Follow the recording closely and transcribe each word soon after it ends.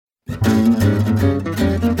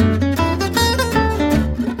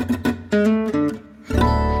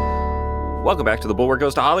Welcome back to The Bulwark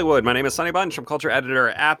Goes to Hollywood. My name is Sonny Bunch. I'm culture editor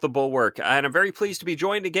at The Bulwark, and I'm very pleased to be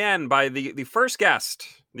joined again by the first guest,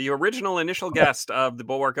 the original initial guest of The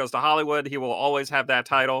Bulwark Goes to Hollywood. He will always have that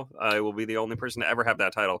title. He will be the only person to ever have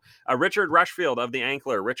that title. Richard Rushfield of The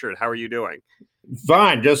Ankler. Richard, how are you doing?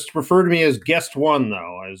 Fine. Just refer to me as guest one,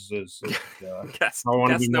 though. Guest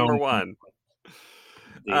number one.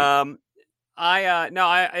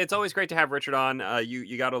 It's always great to have Richard on.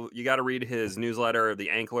 You gotta read his newsletter, The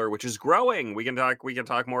Ankler, which is growing. We can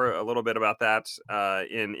talk more a little bit about that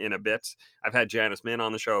in a bit. I've had Janice Min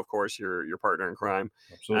on the show, of course, your partner in crime.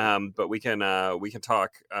 Absolutely. But we can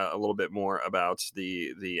talk a little bit more about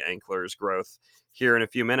the Ankler's growth here in a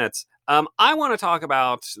few minutes. I want to talk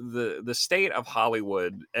about the state of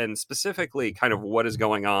Hollywood and specifically kind of what is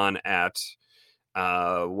going on at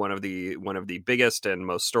one of the biggest and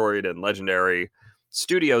most storied and legendary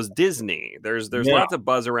studios, Disney. There's lots of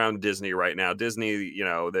buzz around Disney right now. Disney,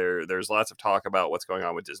 there's lots of talk about what's going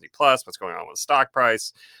on with Disney Plus, what's going on with the stock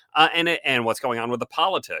price, and what's going on with the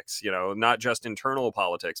politics. Not just internal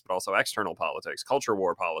politics, but also external politics, culture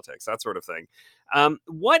war politics, that sort of thing.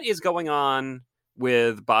 What is going on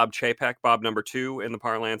with Bob Chapek, Bob number 2 in the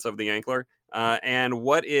parlance of the Ankler, and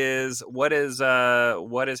what is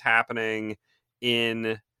happening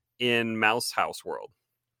in Mouse House world?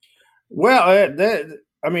 Well, in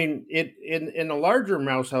the larger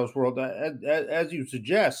Mouse House world, as you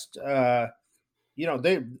suggest,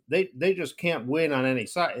 they just can't win on any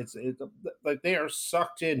side. It's like they are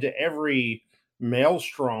sucked into every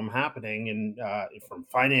maelstrom happening, and from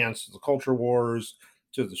finance to the culture wars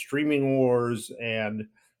to the streaming wars, and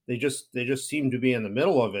they just seem to be in the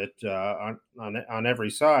middle of it on every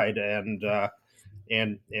side, and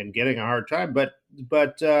getting a hard time. But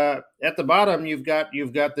at the bottom, you've got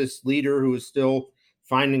this leader who is still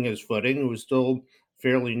finding his footing, who is still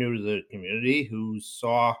fairly new to the community, who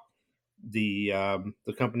saw the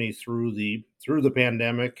company through the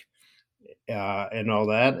pandemic and all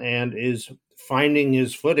that, and is finding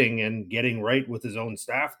his footing and getting right with his own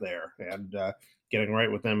staff there, and getting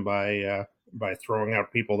right with them by throwing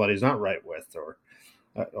out people that he's not right with, or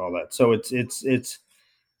all that. So it's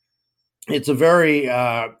a very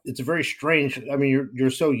strange. I mean, you're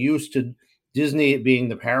so used to Disney being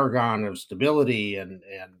the paragon of stability and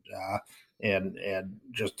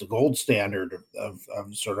just the gold standard of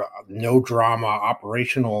sort of no drama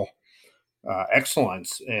operational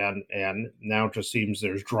excellence, and now it just seems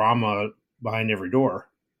there's drama behind every door.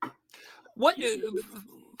 What,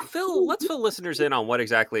 Phil? Let's fill listeners in on what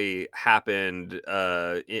exactly happened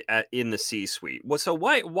in the C-suite. So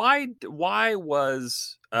why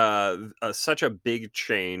was such a big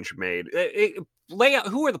change made? Lay out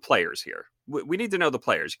who are the players here. We need to know the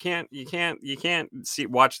players. You can't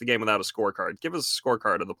watch the game without a scorecard. Give us a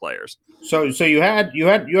scorecard of the players. So you had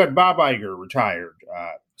Bob Iger retired,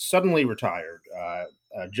 suddenly retired,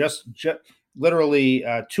 just literally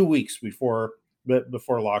 2 weeks before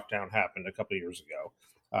lockdown happened a couple of years ago.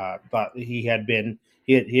 But he had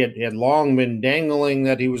long been dangling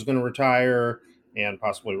that he was going to retire and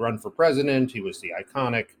possibly run for president. He was the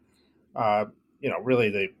iconic, really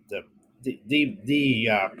the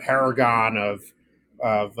paragon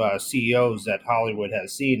of CEOs that Hollywood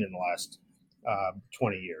has seen in the last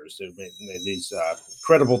 20 years. They made these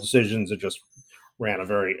credible decisions that just ran a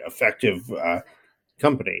very effective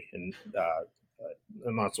company in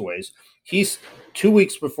lots of ways. He's 2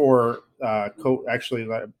 weeks before I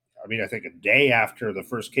think a day after the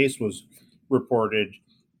first case was reported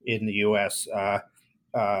in the U.S.,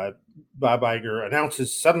 Bob Iger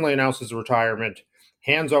suddenly announces retirement,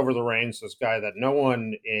 hands over the reins to this guy that no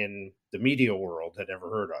one in the media world had ever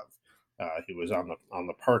heard of. He was on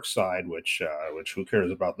the Park side, which who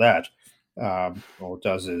cares about that? All it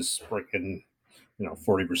does is freaking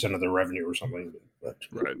 40% of their revenue or something. But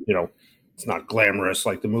right. It's not glamorous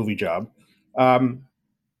like the movie job.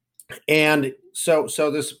 And so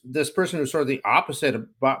this person who's sort of the opposite of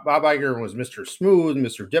Bob Iger was Mr. Smooth,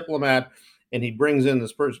 Mr. Diplomat, and he brings in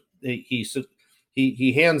this person.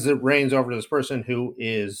 He hands the reins over to this person who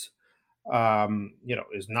is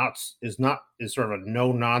is sort of a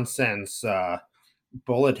no nonsense,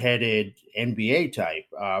 bullet headed NBA type,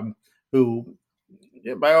 who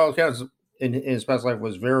by all accounts in his past life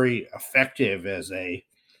was very effective as a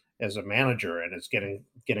manager, and it's getting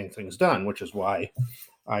things done, which is why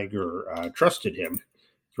Iger trusted him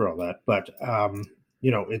through all that. But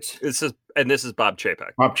this is Bob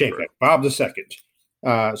Chapek. Bob Chapek, Bob the Second.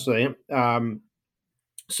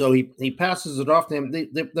 So he passes it off to him.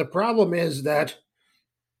 The problem is that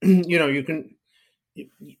you'd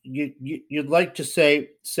like to say,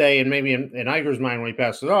 and maybe in Iger's mind when he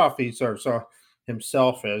passed it off, he sort of saw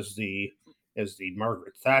himself as the as the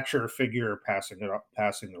Margaret Thatcher figure, passing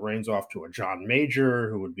the reins off to a John Major,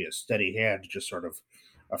 who would be a steady hand to just sort of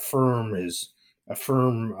affirm his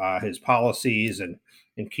policies and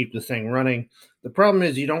keep the thing running. The problem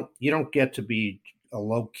is you don't get to be a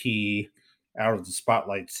low key, out of the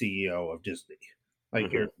spotlight CEO of Disney.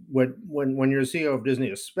 Like you're when you're a CEO of Disney,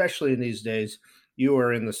 especially in these days, you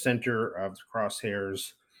are in the center of the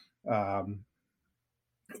crosshairs, um,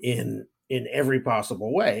 in every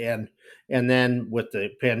possible way. And then with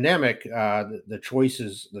the pandemic, the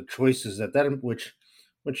choices that which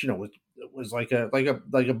was like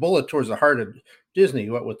a bullet towards the heart of Disney.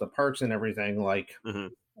 What with the parks and everything, like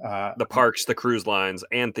the parks, the cruise lines,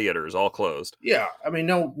 and theaters all closed. Yeah, I mean,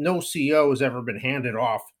 no CEO has ever been handed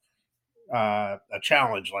off a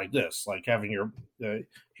challenge like this, like having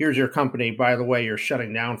here's your company. By the way, you're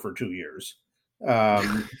shutting down for 2 years.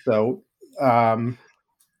 So.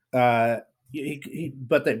 But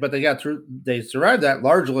they got through. They survived that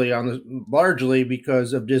largely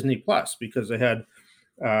because of Disney Plus, because they had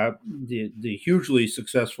the hugely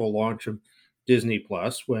successful launch of Disney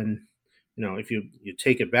Plus. When if you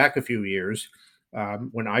take it back a few years,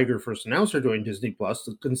 when Iger first announced they're doing Disney Plus,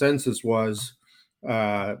 the consensus was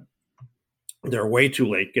they're way too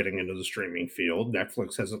late getting into the streaming field.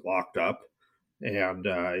 Netflix has it locked up, and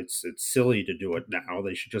it's silly to do it now.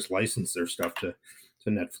 They should just license their stuff to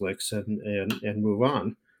Netflix and move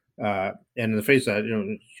on. And in the face of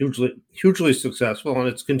that, hugely successful, and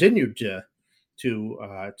it's continued to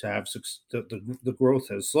have the growth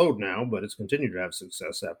has slowed now, but it's continued to have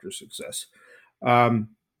success after success.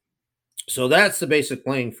 So that's the basic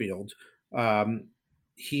playing field.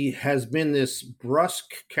 He has been this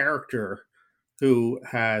brusque character who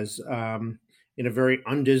has, in a very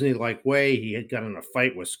un-Disney-like way, he had gotten a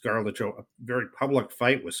fight with a very public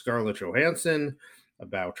fight with Scarlett Johansson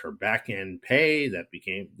about her back-end pay. That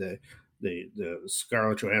became the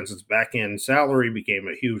Scarlett Johansson's back-end salary became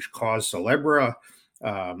a huge cause célèbre.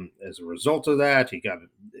 As a result of that,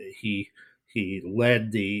 he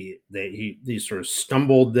sort of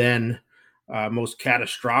stumbled then most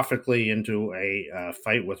catastrophically into a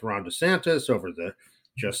fight with Ron DeSantis over the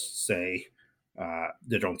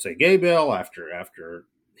Don't Say Gay bill after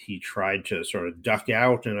he tried to sort of duck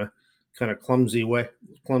out in a kind of clumsy way,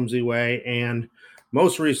 and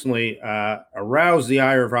most recently aroused the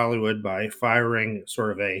ire of Hollywood by firing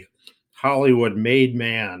sort of a Hollywood made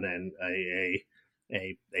man and a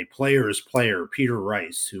player's player, Peter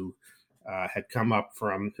Rice, who had come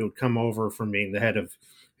over from being the head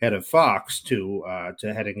of Fox to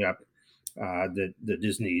heading up the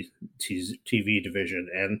Disney TV division.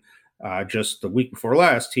 And just the week before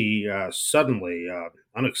last, he suddenly,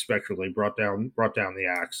 unexpectedly brought down the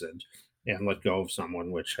axe and let go of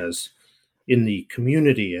someone, which has, in the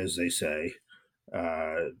community, as they say,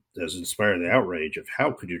 has inspired the outrage of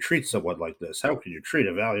how could you treat someone like this? How could you treat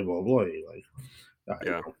a valuable employee?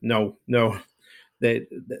 No.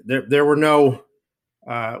 There were no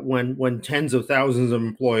when tens of thousands of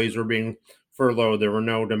employees were being furloughed. There were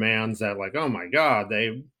no demands that, like, oh my God,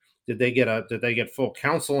 did they get full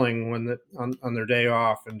counseling on their day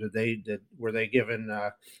off, and were they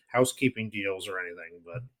given housekeeping deals or anything?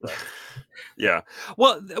 But yeah,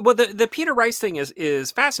 well, the Peter Rice thing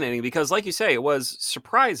is fascinating because, like you say, it was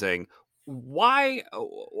surprising. Why?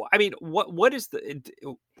 I mean, what is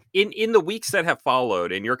in the weeks that have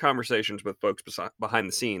followed, in your conversations with folks behind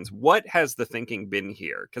the scenes, what has the thinking been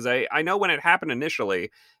here? Because I know when it happened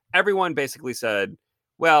initially, everyone basically said,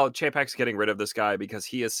 well, Chapek's getting rid of this guy because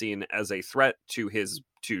he is seen as a threat to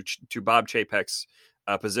Bob Chapek's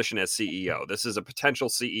position as CEO. This is a potential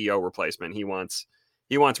CEO replacement. He wants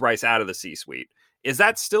Rice out of the C-suite. Is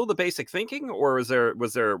that still the basic thinking, or was there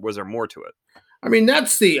more to it? I mean,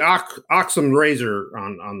 that's the Occam razor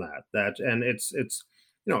on that, and it's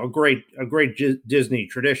a great Disney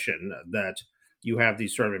tradition that you have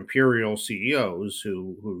these sort of imperial CEOs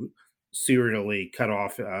who serially cut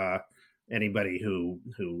off anybody who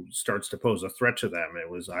starts to pose a threat to them. It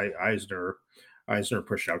was Eisner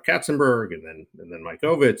pushed out Katzenberg, and then Mike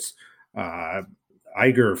Ovitz.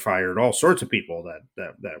 Iger fired all sorts of people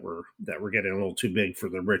that were getting a little too big for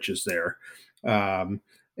their britches there, but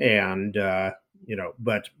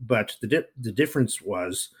the difference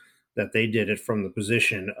was that they did it from the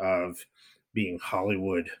position of being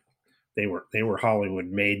Hollywood. They were Hollywood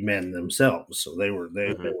made men themselves, so they were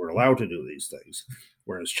allowed to do these things.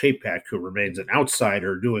 Whereas Chapek, who remains an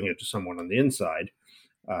outsider doing it to someone on the inside,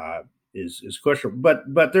 is questionable.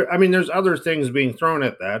 But there's other things being thrown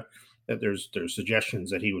at that. That there's suggestions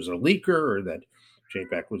that he was a leaker, or that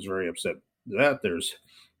Chapek was very upset with that. There's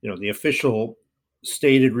the official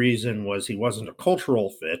stated reason was he wasn't a cultural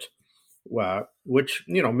fit. which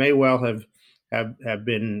may well have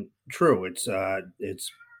been true. It's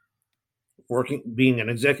working being an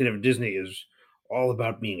executive at Disney is all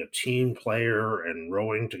about being a team player and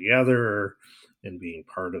rowing together and being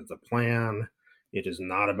part of the plan. It is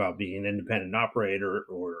not about being an independent operator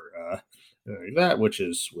or that, which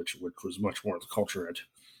was much more the culture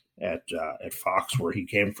at Fox, where he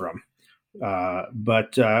came from.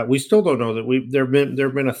 But we still don't know that there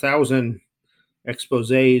have been 1,000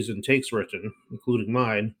 exposés and takes written, including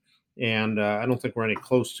mine, and I don't think we're any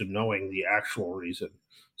close to knowing the actual reason.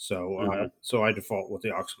 So, Mm-hmm. so I default with the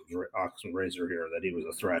Oxman Razor here, that he was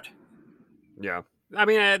a threat. Yeah. I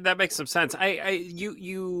mean, that makes some sense.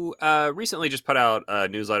 You recently just put out a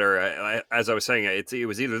newsletter. As I was saying, it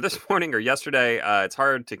was either this morning or yesterday. It's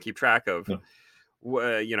hard to keep track of, Yeah.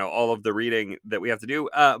 all of the reading that we have to do.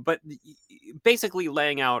 But basically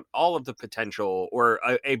laying out all of the potential, or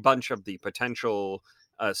a bunch of the potential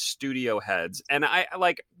studio heads. And I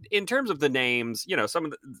like, in terms of the names, some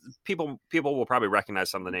of the people will probably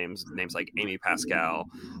recognize some of the names like Amy Pascal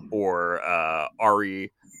or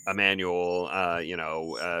Ari Emanuel,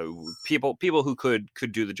 people who could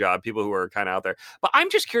do the job, people who are kind of out there. But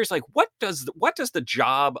I'm just curious, like, what does the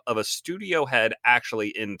job of a studio head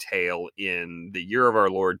actually entail in the year of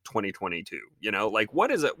our Lord 2022? Like,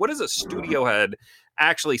 what is a studio head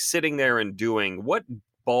actually sitting there and doing? What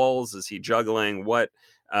balls is he juggling? What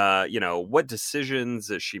decisions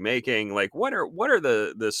is she making? Like, what are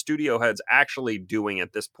the studio heads actually doing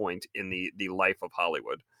at this point in the life of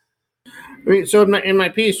Hollywood? I mean, so in my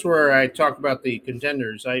piece where I talk about the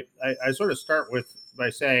contenders, I sort of start by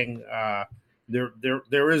saying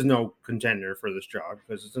there is no contender for this job,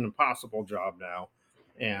 because it's an impossible job now,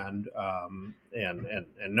 and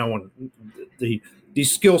no one, the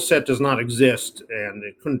skill set does not exist, and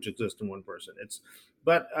it couldn't exist in one person.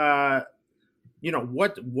 But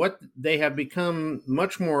what they have become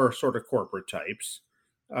much more sort of corporate types.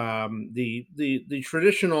 The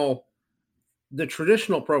traditional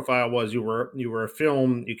profile was you were a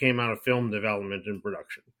film, you came out of film development and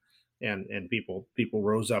production, and people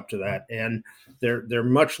rose up to that, and they're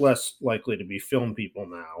much less likely to be film people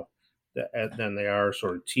now than they are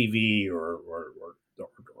sort of TV or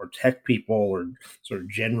tech people, or sort of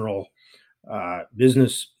general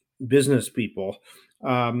business people.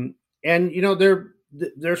 And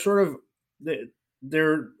they're sort of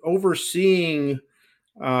they're overseeing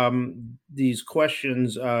these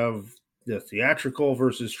questions of the theatrical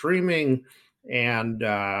versus streaming, and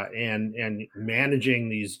managing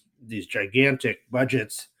these gigantic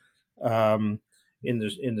budgets in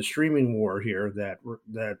the streaming war here, that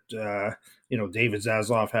David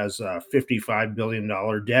Zaslav has a $55 billion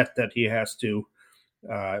debt that he has to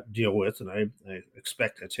deal with, and I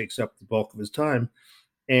expect that takes up the bulk of his time.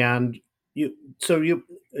 And there's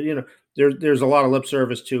a lot of lip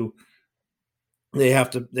service to, they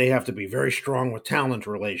have to be very strong with talent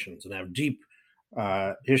relations and have deep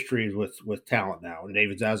histories with talent now. And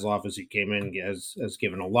David Zaslav, as he came in, has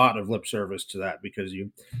given a lot of lip service to that, because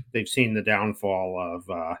they've seen the downfall of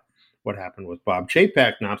what happened with Bob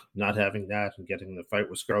Chapek not having that and getting the fight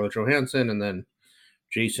with Scarlett Johansson, and then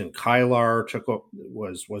Jason Kilar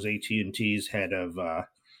was AT&T's head of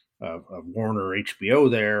Warner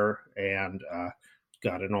HBO there, and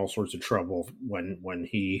got in all sorts of trouble when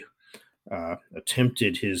he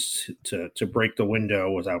attempted to break the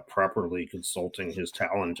window without properly consulting his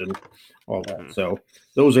talent and all that. Mm-hmm. So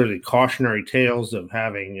those are the cautionary tales of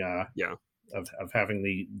having of having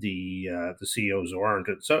the CEOs who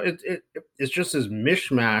aren't. So it's just this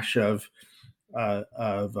mishmash of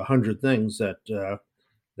 100 things that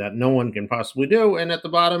no one can possibly do. And at the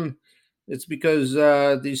bottom, it's because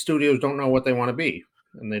these studios don't know what they want to be,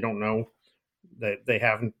 and they don't know that they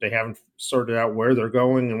haven't sorted out where they're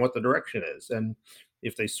going and what the direction is. And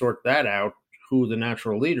if they sort that out, who the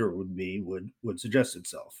natural leader would be would suggest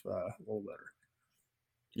itself a little better.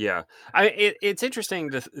 Yeah, it's interesting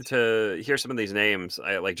to hear some of these names,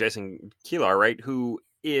 like Jason Kilar, right? Who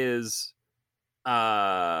is,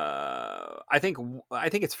 I think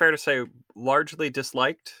it's fair to say, largely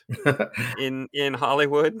disliked in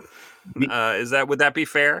Hollywood. Would that be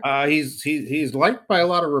fair? He's liked by a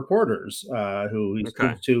lot of reporters who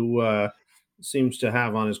seems to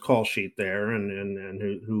have on his call sheet there,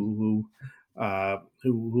 and who are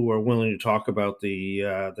willing to talk about the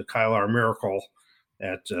Kilar miracle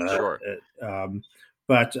at sure.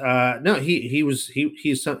 But no,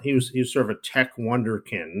 he's sort of a tech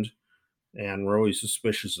wonderkind, and we're always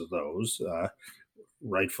suspicious of those,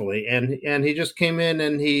 rightfully. And he just came in,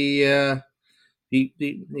 and he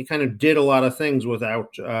kind of did a lot of things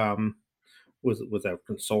without without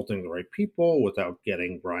consulting the right people, without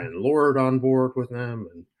getting Brian Lord on board with them,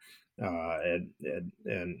 and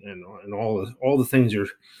all the things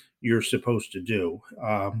you're supposed to do.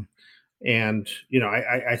 And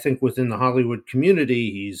I think within the Hollywood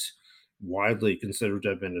community, he's widely considered to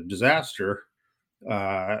have been a disaster,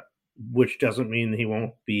 uh, which doesn't mean he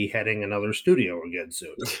won't be heading another studio again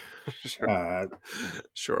soon. Sure. Uh,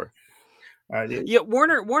 Sure. it- Yeah,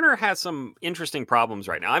 Warner has some interesting problems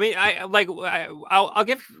right now. I mean, I'll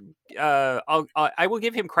give I will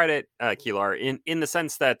give him credit, Keelar, in the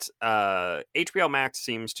sense that HBO Max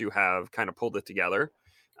seems to have kind of pulled it together.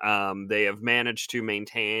 They have managed to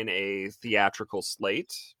maintain a theatrical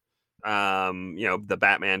slate. The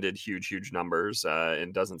Batman did huge numbers,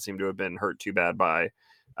 and doesn't seem to have been hurt too bad by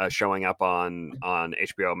showing up on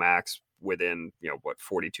HBO Max within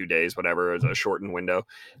 42 days, whatever, is a shortened window.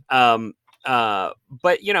 But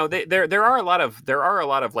there are a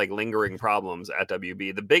lot of like lingering problems at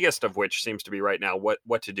WB. The biggest of which seems to be right now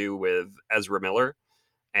what to do with Ezra Miller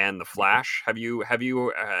and the Flash. Have you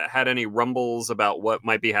had any rumbles about what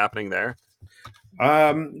might be happening there?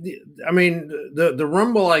 I mean, the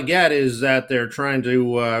rumble I get is that they're trying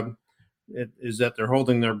to is that they're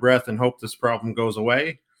holding their breath and hope this problem goes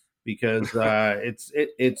away, because it's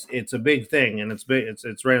a big thing, and it's big.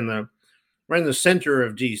 It's right in the center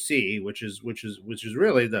of DC, which is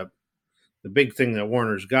really the big thing that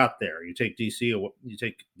Warner's got there. You take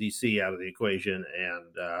DC out of the equation,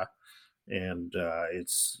 and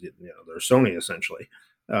it's they're Sony essentially.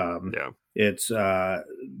 Yeah. It's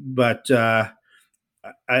but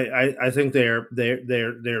I think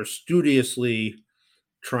they're studiously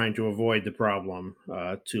trying to avoid the problem.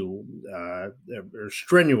 They're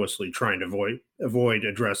strenuously trying to avoid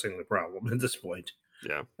addressing the problem at this point.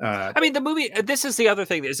 Yeah. I mean, the movie, this is the other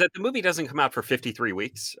thing, is that the movie doesn't come out for 53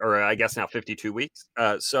 weeks, or I guess now 52 weeks.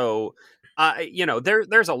 So,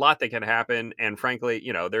 there's a lot that can happen. And frankly,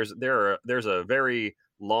 there's a very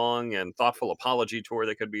long and thoughtful apology tour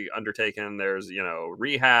that could be undertaken. There's,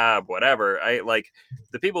 rehab, whatever. I like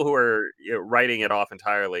the people who are writing it off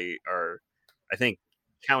entirely are, I think,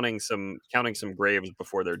 counting some graves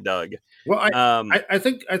before they're dug. Well, I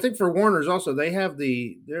think for Warner's also, they have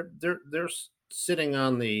they're sitting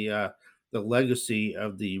on the legacy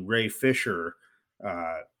of the Ray Fisher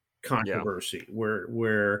controversy,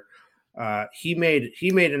 where he made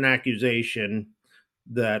an accusation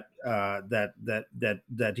that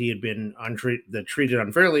he had been treated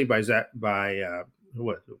unfairly by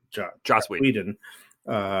Joss Whedon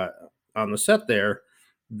on the set there.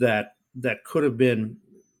 That could have been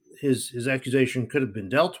his accusation could have been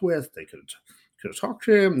dealt with. They could have talked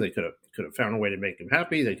to him. They could have found a way to make him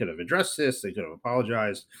happy. They could have addressed this. They could have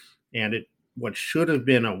apologized. And what should have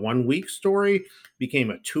been a 1 week story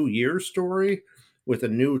became a 2-year story with a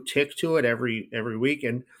new tick to it every week.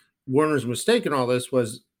 And Warner's mistake in all this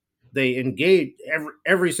was they engaged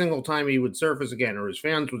every single time he would surface again, or his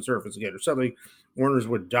fans would surface again, or something. Warner's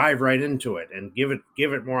would dive right into it and give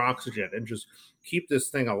it more oxygen and just keep this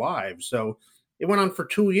thing alive. So it went on for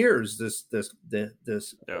 2 years. The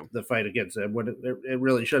fight against it, when it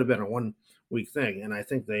really should have been a 1 week thing. And I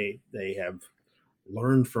think they have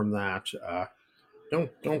learned from that.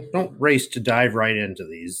 Don't race to dive right into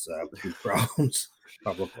these problems.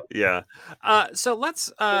 Publicly. Yeah. So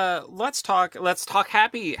let's talk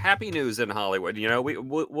happy news in Hollywood.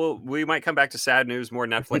 We might come back to sad news, more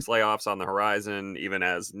Netflix layoffs on the horizon, even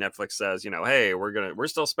as Netflix says, hey, we're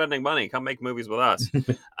still spending money. Come make movies with us.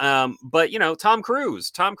 But Tom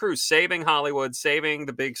Cruise saving Hollywood, saving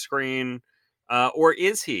the big screen, or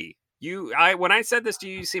is he? When I said this to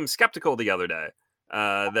you, you seemed skeptical the other day.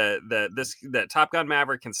 That Top Gun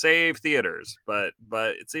Maverick can save theaters, but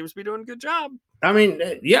it seems to be doing a good job. I mean,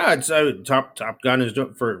 yeah, it's Top Gun is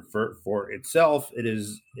doing for itself.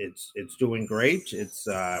 It's doing great. It's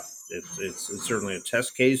certainly a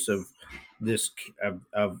test case of this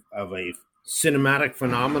of a cinematic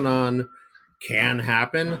phenomenon can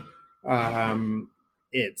happen.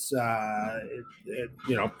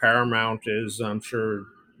 Paramount is, I'm sure,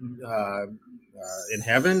 in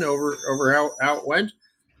heaven over how it went.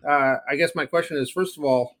 I guess my question is, first of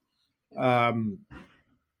all,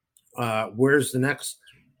 where's the next?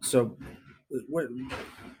 So,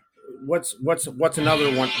 what's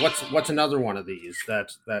another one? What's another one of these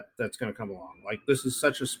that's going to come along? Like, this is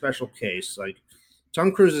such a special case. Like,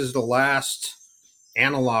 Tom Cruise is the last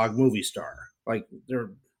analog movie star. Like, there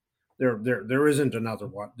isn't another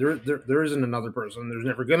one. There isn't another person. There's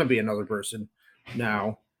never going to be another person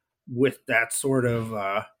now with that sort of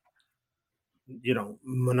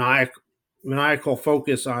maniacal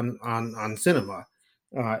focus on cinema.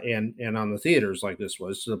 and on the theaters like this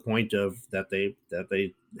was, to the point of that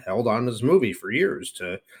they held on to this movie for years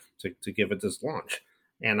to give it this launch.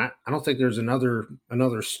 And I don't think there's another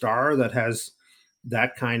star that has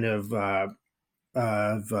that kind of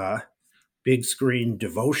big screen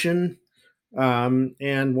devotion.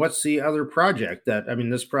 And what's the other project that, I mean,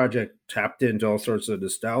 this project tapped into all sorts of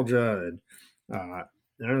nostalgia uh,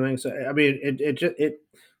 and everything. So I mean,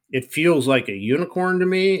 it feels like a unicorn to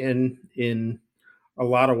me in a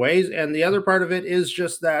lot of ways. And the other part of it is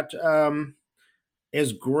just that,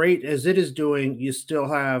 as great as it is doing, you still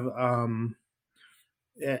have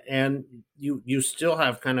and you still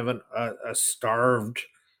have kind of a starved.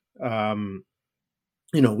 Um,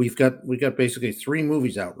 we've got basically three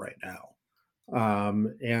movies out right now,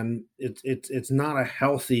 and it's not a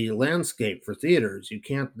healthy landscape for theaters.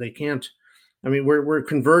 They can't. I mean, we're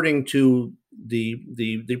converting to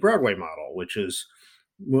the Broadway model, which is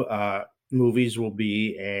uh, movies will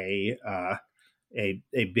be a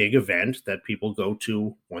big event that people go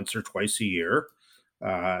to once or twice a year,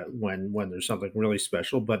 when there's something really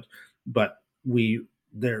special. But we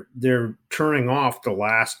they're turning off the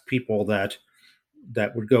last people that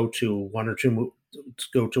would go to one or two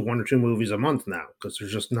movies a month now, because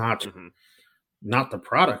there's just Mm-hmm. not the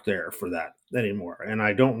product there for that anymore. And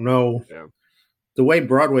I don't know, Yeah. the way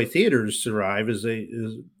Broadway theaters survive is they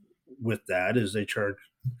charge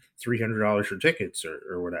 $300 for tickets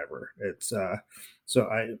or whatever. It's so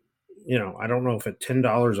I don't know if at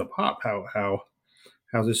 $10 a pop how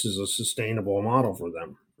this is a sustainable model for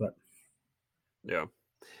them. But Yeah.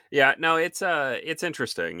 Yeah, no, it's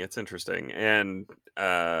interesting. It's interesting. And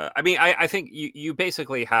I mean I think you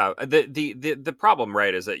basically have the problem,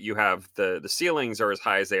 right, is that you have the ceilings are as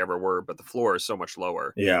high as they ever were, but the floor is so much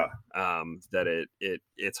lower yeah, that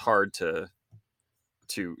it's hard to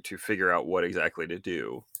figure out what exactly to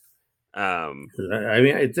do. Um I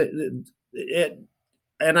mean it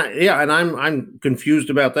and I'm confused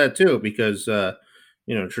about that too, because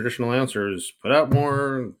traditional answers put out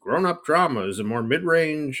more grown up dramas and more mid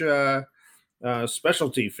range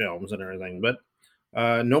specialty films and everything, but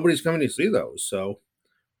nobody's coming to see those. So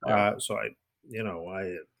yeah. so I you know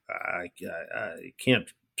I can't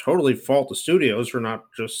totally fault the studios for not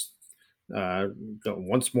just going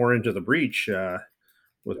once more into the breach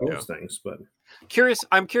with Yeah. those things, but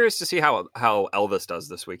I'm curious to see how Elvis does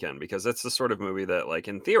this weekend, because that's the sort of movie that, like,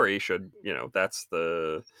 in theory should, that's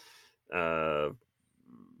the uh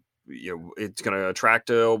it's going to attract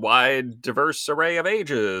a wide diverse array of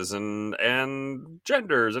ages and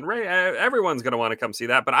genders and everyone's going to want to come see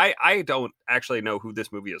that, but I don't actually know who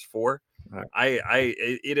this movie is for. I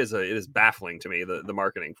It is baffling to me, the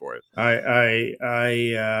marketing for it.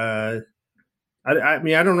 I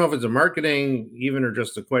mean, I don't know if it's a marketing even or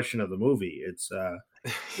just a question of the movie. It's that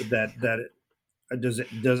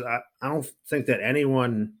I don't think that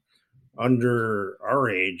anyone under our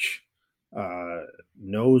age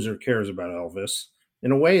knows or cares about Elvis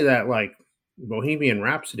in a way that, like, Bohemian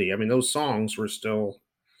Rhapsody. I mean, those songs were still,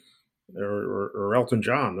 or Elton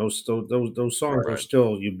John. Those songs are Right.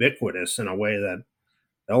 still ubiquitous in a way that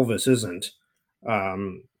Elvis isn't.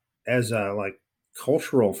 As a, like,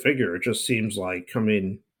 cultural figure, it just seems like, I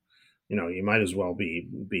mean, you might as well be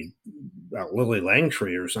Lily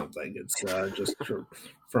Langtry or something. It's just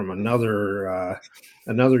from another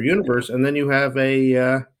universe, and then you have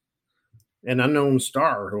a an unknown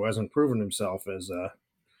star who hasn't proven himself as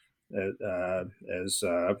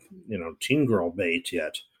teen girl bait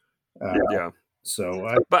yet. Uh, Yeah.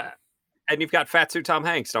 so But and you've got Fatsuit Tom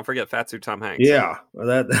Hanks. Don't forget Fatsuit Tom Hanks. yeah,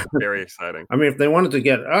 that Very exciting. I mean, if they wanted to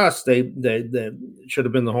get us, they should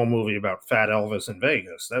have been the whole movie about Fat Elvis in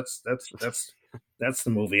Vegas. That's the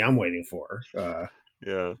movie I'm waiting for.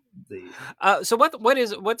 Yeah. The So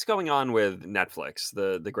what's going on with Netflix,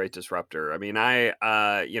 the great disruptor? I mean,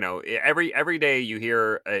 every day you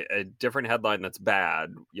hear a different headline that's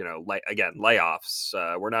bad. Like, again, layoffs.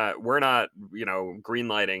 We're not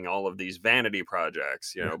greenlighting all of these vanity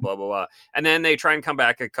projects. Blah blah blah. And then they try and come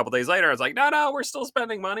back a couple days later. It's like, no, we're still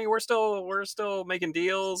spending money. We're still making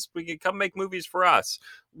deals. We can come make movies for us.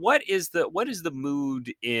 What is the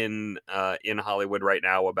mood in Hollywood right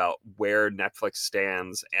now about where Netflix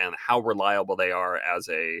stands and how reliable they are as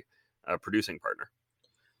a producing partner?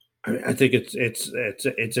 I think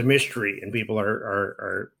it's a mystery, and people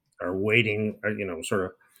are waiting, sort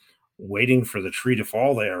of waiting for the tree to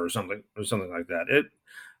fall there, or something like that.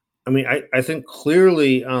 I mean, I think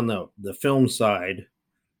clearly on the film side,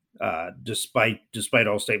 despite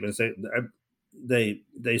all statements,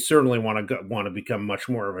 they certainly want to become much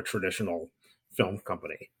more of a traditional film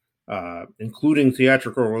company, including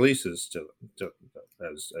theatrical releases to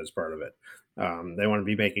as part of it. They want to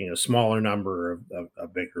be making a smaller number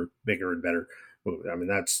of bigger and better movies. I mean,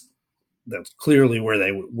 that's clearly where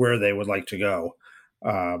they would like to go,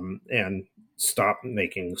 and stop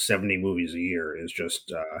making 70 movies a year is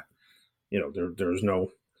just there's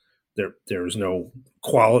no there's no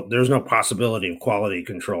possibility of quality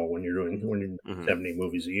control when you're doing 70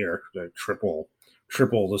 movies a year. Triple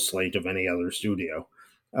the slate of any other studio.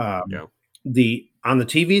 Yeah. The on the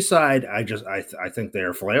TV side, I think they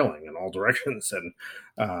are flailing in all directions, and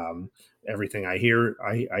everything I hear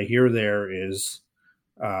there is,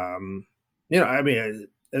 I mean,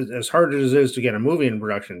 as hard as it is to get a movie in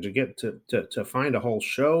production, to find a whole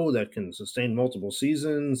show that can sustain multiple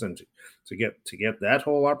seasons, and to get that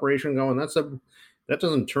whole operation going, that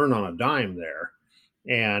doesn't turn on a dime there.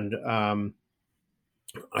 And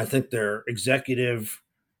I think their executive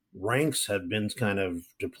ranks had been kind of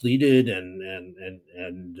depleted and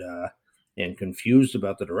confused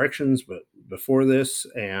about the directions, but before this,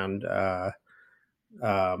 and I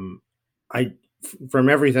from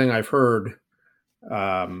everything I've heard,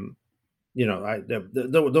 the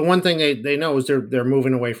one thing they know is they're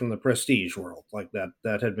moving away from the prestige world, like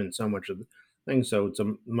that had been so much of the thing. So it's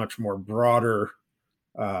a much more broader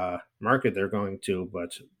market they're going to,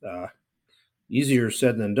 but easier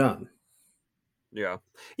said than done. Yeah.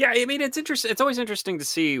 I mean, it's interesting. It's always interesting to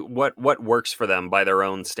see what works for them by their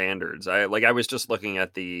own standards. I was just looking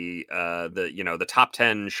at the top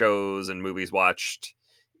 10 shows and movies watched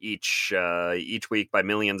each week by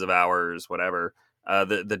millions of hours, whatever.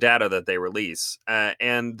 The data that they release,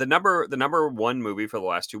 and the number one movie for the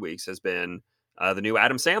last 2 weeks has been the new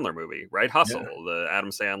Adam Sandler movie, right? Hustle, the Adam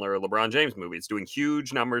Sandler, LeBron James movie. It's doing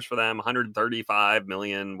huge numbers for them, 135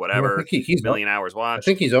 million, whatever, million hours watched. I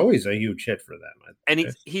think he's always a huge hit for them. And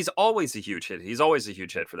he's always a huge hit. He's always a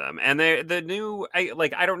huge hit for them. And the new,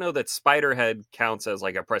 I don't know that Spiderhead counts as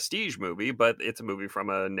like a prestige movie, but it's a movie from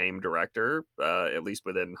a named director, at least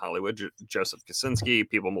within Hollywood, Joseph Kosinski.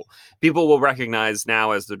 People will recognize now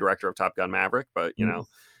as the director of Top Gun Maverick, but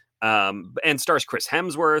and stars Chris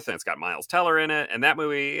Hemsworth, and it's got Miles Teller in it. And that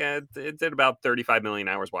movie, it did about 35 million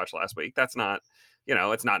hours watched last week. That's not,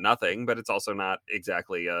 it's not nothing, but it's also not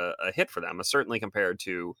exactly a hit for them, certainly compared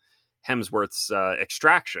to Hemsworth's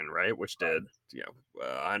Extraction, right, which did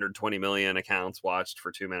 120 million accounts watched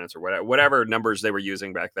for 2 minutes, or whatever numbers they were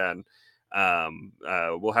using back then.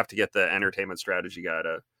 We'll have to get the entertainment strategy guy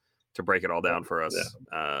to break it all down for us,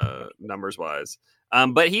 numbers wise.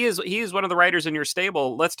 But he is one of the writers in your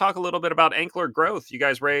stable. Let's talk a little bit about Ankler Growth. You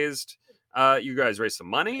guys raised some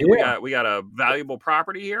money. Yeah. We got a valuable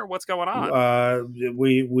property here. What's going on?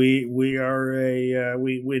 We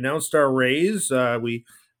announced our raise. We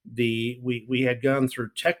had gone through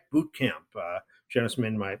Tech Boot Camp. Janice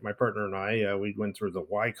Min, my partner, and I, we went through the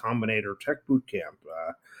Y Combinator Tech Boot Camp,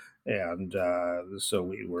 and so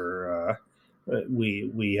we were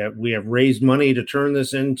we have raised money to turn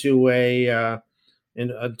this into a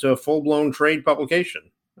full blown trade publication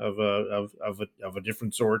of a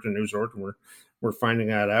different sort, a new sort, and we're finding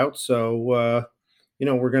that out. So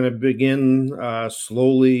we're going to begin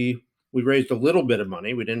slowly. We raised a little bit of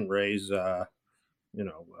money. We didn't raise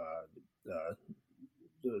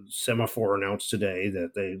Semaphore announced today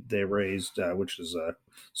that they raised, which is a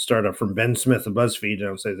startup from Ben Smith of BuzzFeed.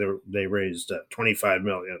 I would say they raised 25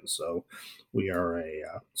 million. So we are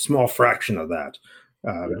a small fraction of that.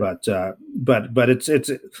 But it's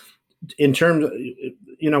in terms of,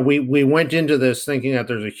 we went into this thinking that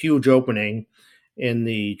there's a huge opening in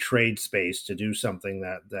the trade space to do something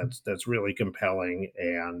that's really compelling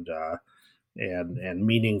and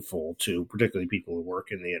meaningful to particularly people who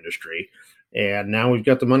work in the industry. And now we've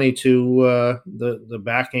got the money to the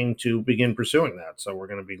backing to begin pursuing that. So we're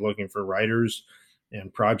going to be looking for writers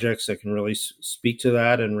and projects that can really speak to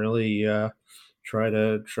that and really try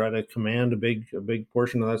to command a big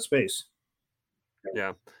portion of that space.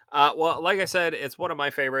 Yeah. Well, like I said, it's one of my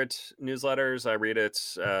favorite newsletters. I read it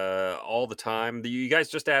all the time. You guys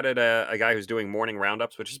just added a guy who's doing morning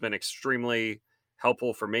roundups, which has been extremely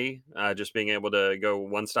helpful for me, just being able to go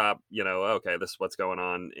one stop, okay, this is what's going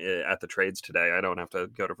on at the trades today. I don't have to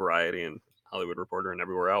go to Variety and Hollywood Reporter and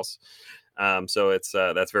everywhere else. So it's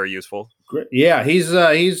that's very useful. Great. Yeah, he's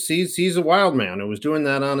a wild man who was doing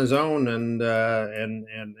that on his own,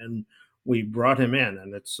 and we brought him in,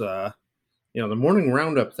 and it's the morning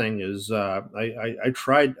roundup thing is I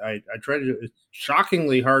tried to, it's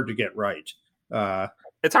shockingly hard to get right.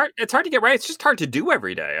 It's hard to get right. It's just hard to do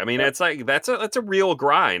every day. I mean, it's like that's a real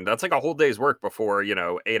grind. That's like a whole day's work before 8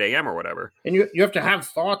 a.m. or whatever. And you have to have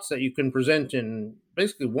thoughts that you can present in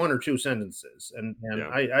basically one or two sentences. And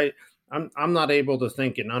I'm not able to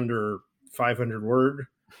think in under 500 word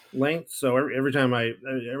length. So every time I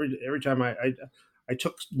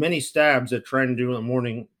took many stabs at trying to do a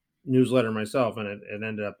morning newsletter myself, and it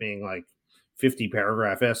ended up being like 50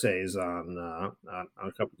 paragraph essays on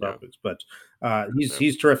a couple Yeah. topics. But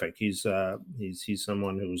he's terrific. He's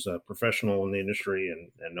someone who's a professional in the industry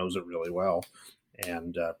and knows it really well,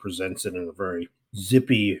 and presents it in a very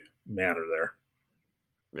zippy manner there.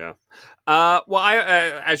 Yeah. Well,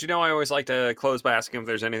 as you know, I always like to close by asking if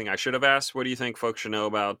there's anything I should have asked. What do you think folks should know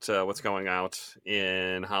about what's going out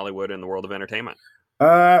in Hollywood and the world of entertainment?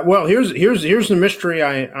 Well, here's the mystery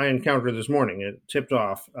I encountered this morning. It tipped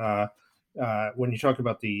off when you talk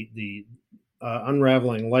about the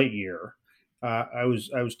unraveling Lightyear. I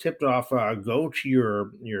was tipped off. Go to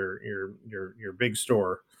your big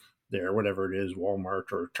store there, whatever it is,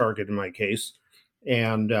 Walmart or Target in my case,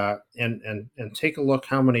 and take a look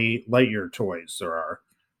how many Lightyear toys there are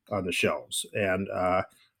on the shelves. And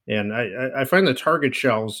I find the Target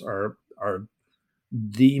shelves are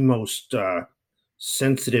the most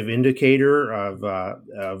sensitive indicator of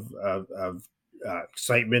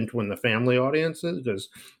excitement when the family audience is, because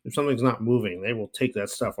if something's not moving, they will take that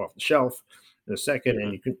stuff off the shelf in a second,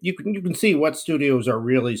 and you can see what studios are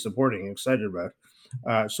really supporting and excited about.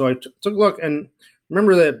 So I took a look, and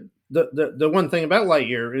remember that the one thing about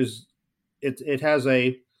Lightyear is it has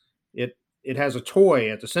a toy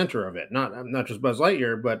at the center of it, not just Buzz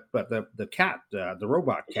Lightyear, but the cat, the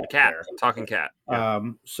robot cat, there. Talking cat. Yeah.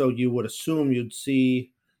 So you would assume you'd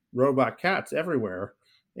see robot cats everywhere,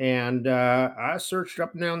 and I searched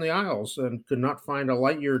up and down the aisles and could not find a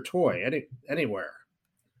Lightyear toy anywhere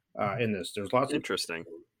in this. There's lots interesting.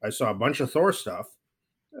 I saw a bunch of Thor stuff,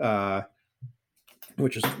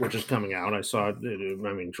 which is coming out. I saw,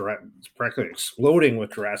 it's practically exploding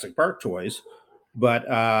with Jurassic Park toys. But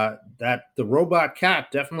that the robot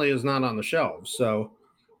cat definitely is not on the shelves, so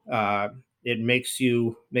it makes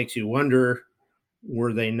you wonder: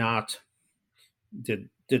 were they not? Did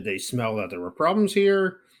they smell that there were problems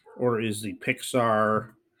here, or is the Pixar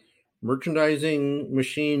merchandising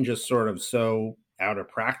machine just sort of so out of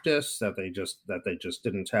practice that they just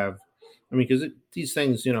didn't have? I mean, because these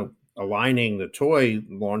things, aligning the toy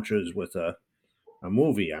launches with a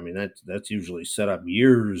movie, I mean, that's usually set up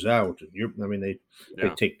years out. They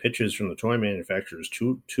take pitches from the toy manufacturers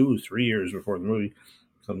 2-3 years before the movie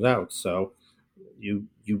comes out. So you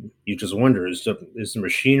just wonder, is the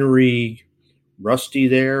machinery rusty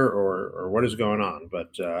there, or what is going on?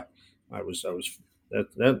 But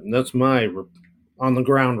that's my on the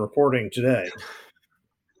ground reporting today.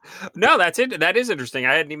 No, that's it. That is interesting.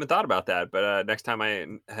 I hadn't even thought about that. But next time I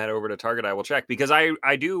head over to Target, I will check, because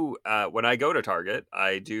I do when I go to Target,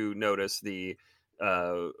 I do notice the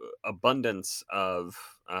abundance of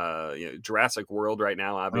Jurassic World right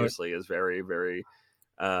now. Obviously, is very, very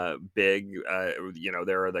big.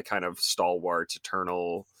 There are the kind of stalwart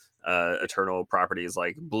eternal properties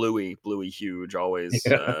like Bluey huge, always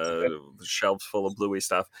shelves full of Bluey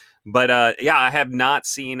stuff. But I have not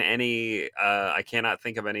seen any. I cannot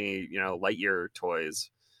think of any Lightyear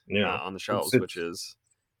toys on the shelves, which is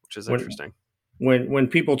interesting. When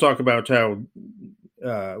people talk about how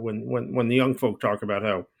when the young folk talk about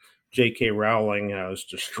how J.K. Rowling has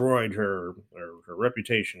destroyed her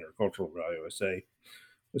reputation, her cultural value, I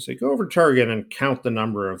say go over to Target and count the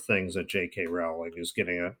number of things that J.K. Rowling is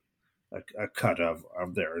getting a cut of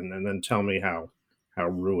there, and then tell me how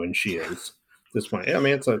ruined she is. This point, I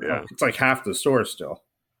mean, it's like half the store still.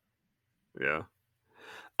 Yeah.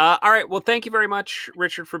 All right. Well, thank you very much,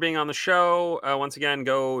 Richard, for being on the show. Once again,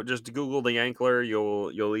 go just Google the Yankler.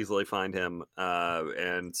 You'll easily find him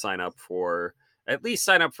and sign up for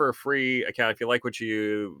a free account if you like what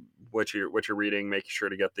you're reading. Make sure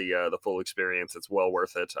to get the full experience. It's well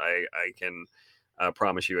worth it. I can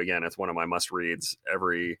promise you again. It's one of my must reads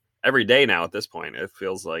every day now. At this point, it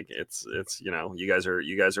feels like it's you guys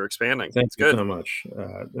are expanding. Thanks so much,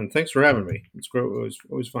 and thanks for having me. It's great. It was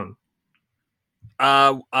always fun.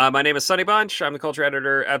 My name is Sonny Bunch. I'm the culture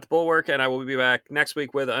editor at The Bulwark, and I will be back next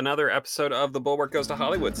week with another episode of The Bulwark Goes to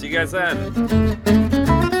Hollywood. See you guys then.